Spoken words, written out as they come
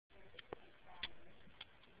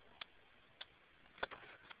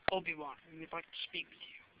Obi-Wan, we would like to speak with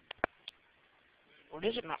you. What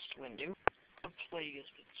is it, Master Windu? A plague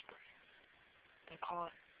has been spreading. They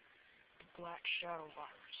call it the Black Shadow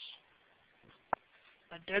Virus.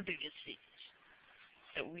 A deadly disease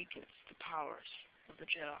that weakens the powers of the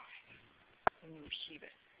Jedi. When you receive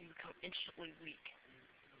it, you become instantly weak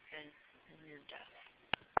and near death.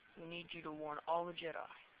 We need you to warn all the Jedi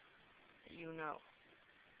that you know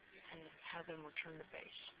and have them return to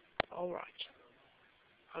base. Alright.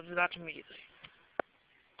 I'll do that immediately.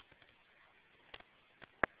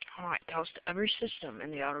 Alright, that was to every system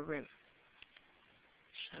in the Outer Rim.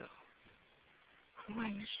 So, who am I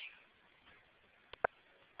missing?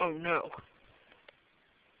 Oh no.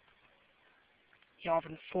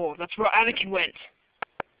 Yavin 4, that's where Anakin went.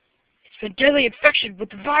 It's been deadly infected with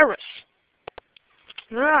the virus.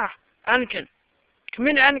 Ah, Anakin. Come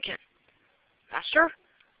in, Anakin. Master?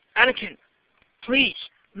 Anakin, please,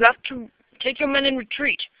 you have to take your men in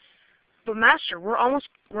retreat. But Master, we're almost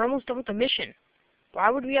done with the mission. Why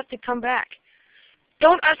would we have to come back?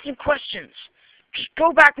 Don't ask him questions. Just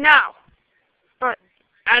go back now. But,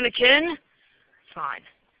 Anakin? Fine.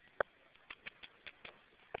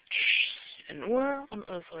 And where on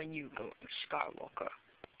earth are you going, Skywalker?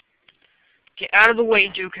 Get out of the way,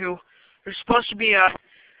 Dooku. There's supposed to be a...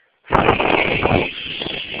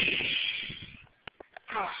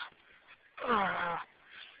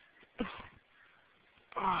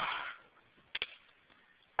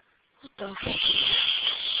 What the...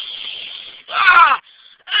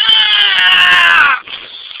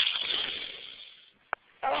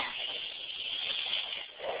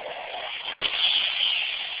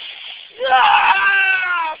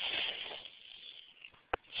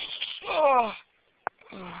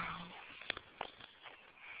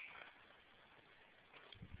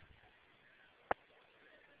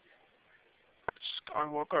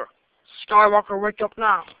 Skywalker, wake up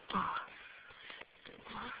now.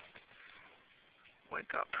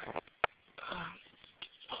 Wake up.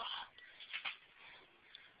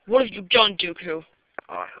 What have you done, Dooku?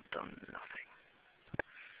 I have done nothing.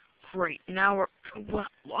 Great, now we're...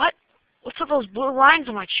 What? What's with those blue lines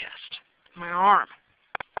on my chest? My arm.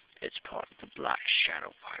 It's part of the Black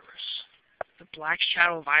Shadow Virus. The Black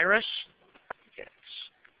Shadow Virus? Yes.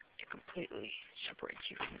 It completely separates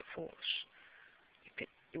you from the Force.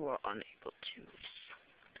 You are unable to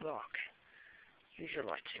block. Use your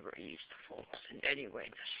lightsaber and use the Force in any way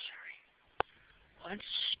necessary. Well, that's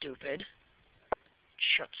stupid. It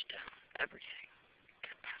shuts down everything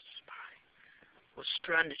that passes by. We're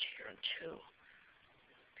stranded here until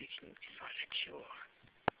we can find a cure.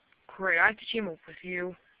 Great, I have to team up with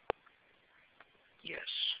you. Yes,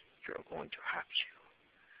 you're going to have to.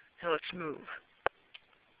 Now let's move.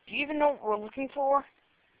 Do you even know what we're looking for?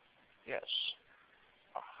 Yes.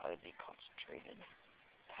 A highly concentrated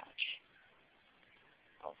patch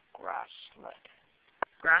of grass lead.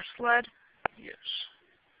 Grass lead? Yes.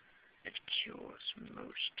 It cures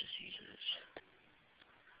most diseases.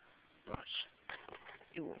 But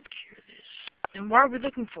it won't cure this. Then why are we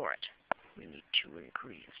looking for it? We need 2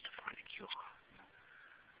 ingredients to find a cure.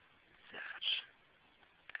 That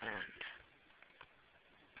and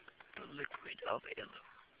the liquid of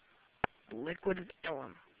Ilum. Liquid of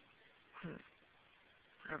Ilum.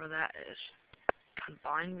 Whatever that is,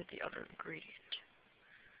 combined with the other ingredient,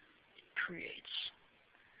 it creates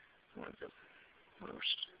one of the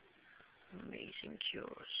most amazing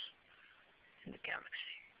cures in the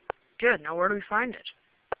galaxy. Good, now where do we find it?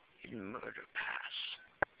 In Murder Pass.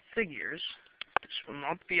 Figures, this will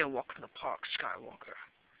not be a walk in the park, Skywalker.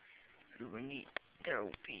 There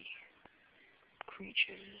will be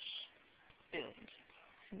creatures, billions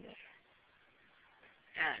in there.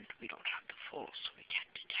 And we don't have the Force, so we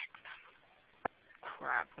can't detect them.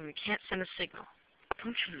 Crap, when we can't send a signal.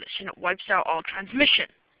 Don't you listen, it wipes out all transmission.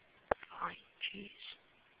 Fine, jeez.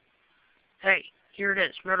 Hey, here it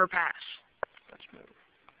is, Murder Pass. Let's move.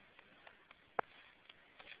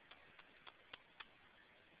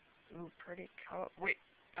 Ooh, pretty color. Wait,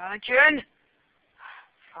 Anakin?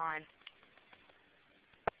 Fine.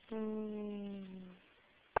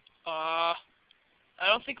 I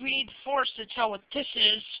don't think we need the Force to tell what this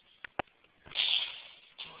is.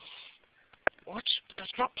 What? But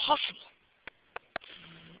that's not possible.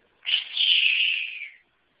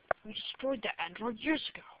 We destroyed that android years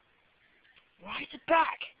ago. Why is it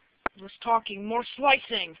back? Less talking, more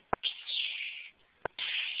slicing.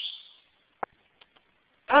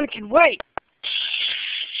 Anakin, wait!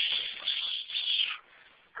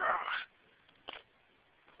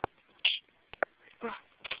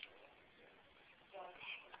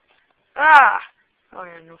 Ah! Oh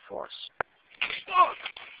yeah, no Force.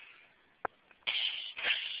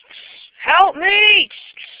 help me!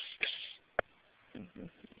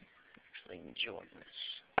 Actually enjoying this.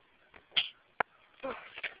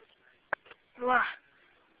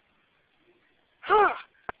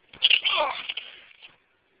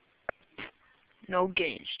 No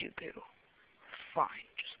games, Dooku. Fine,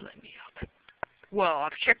 just let me up. Well,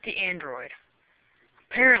 I've checked the Android.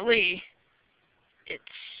 Apparently, it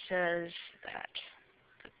says that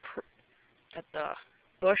the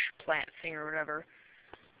bush plant thing or whatever,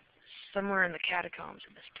 somewhere in the catacombs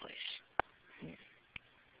of this place.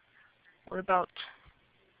 What about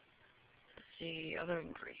the other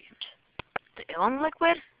ingredient? The Ilum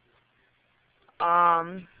liquid?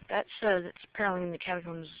 That says it's apparently in the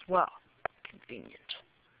catacombs as well. Convenient.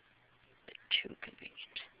 A bit too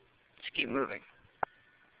convenient. Let's keep moving.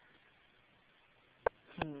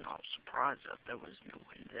 Not surprised that there was no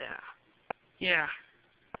one there. Yeah.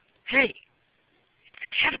 Hey! It's the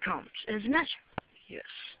catacombs, isn't it? Yes.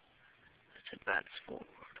 Let's advance forward.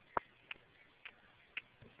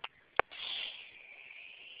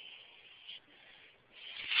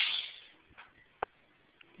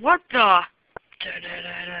 What the?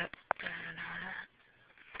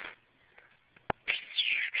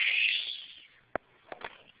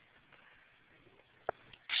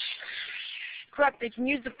 Crap, they can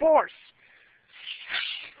use the force.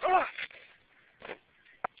 Ugh.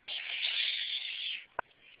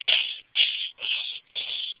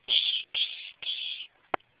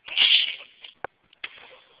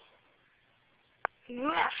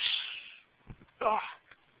 Ugh.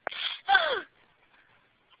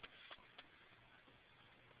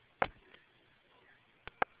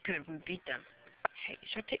 Good, we beat them. Hey, is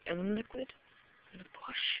that the Ilum liquid in the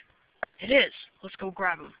bush? It is. Let's go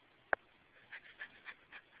grab him.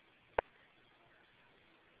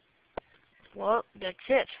 Well, that's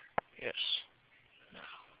it. Yes. Now,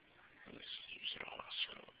 let's use it all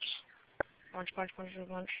ourselves. Punch, punch, punch, punch,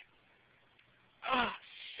 punch. Ah,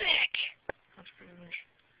 sick! Punch, punch,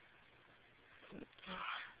 punch.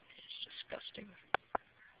 Ah, it's disgusting.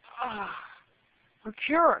 Ah, we're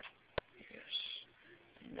cured. Yes.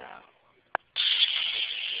 Now.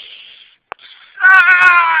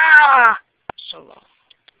 Ah! So long.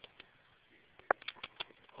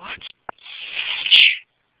 What?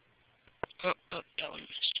 Oh, that one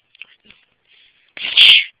missed.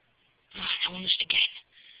 That one missed again.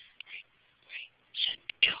 Right, set,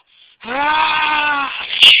 go. Ah!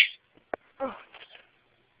 Oh.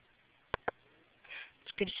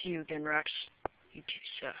 It's good to see you again, Rex. You too,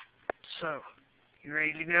 sir. So, you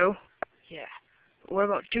ready to go? Yeah. But what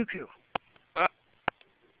about Dooku?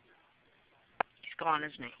 He's gone,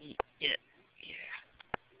 isn't he? Yeah.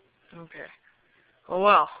 Okay. Oh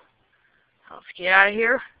well. Let's get out of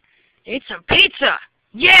here. Eat some pizza!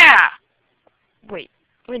 Yeah! Wait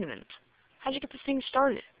a minute. How'd you get this thing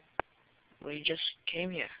started? Well, you just came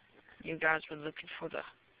here. You guys were looking for the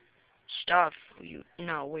stuff. You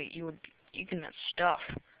were eating that stuff.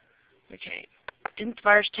 Okay. Didn't the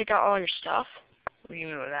virus take out all your stuff? What do you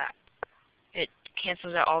mean by that? It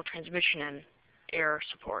cancels out all transmission and air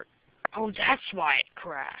support. Oh, that's why it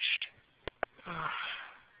crashed.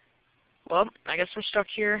 Well, I guess we're stuck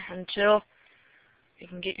here until you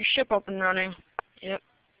can get your ship up and running. Yep.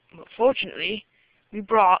 But fortunately, we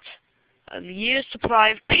brought a year's supply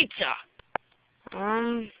of pizza.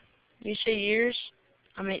 You say years?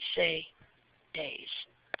 I might say days.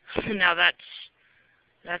 Now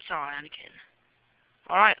that's all, Anakin.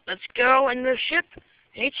 Alright, let's go in the ship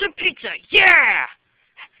and eat some pizza. Yeah!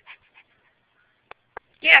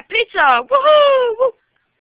 Yeah, pizza! Woohoo! Woo!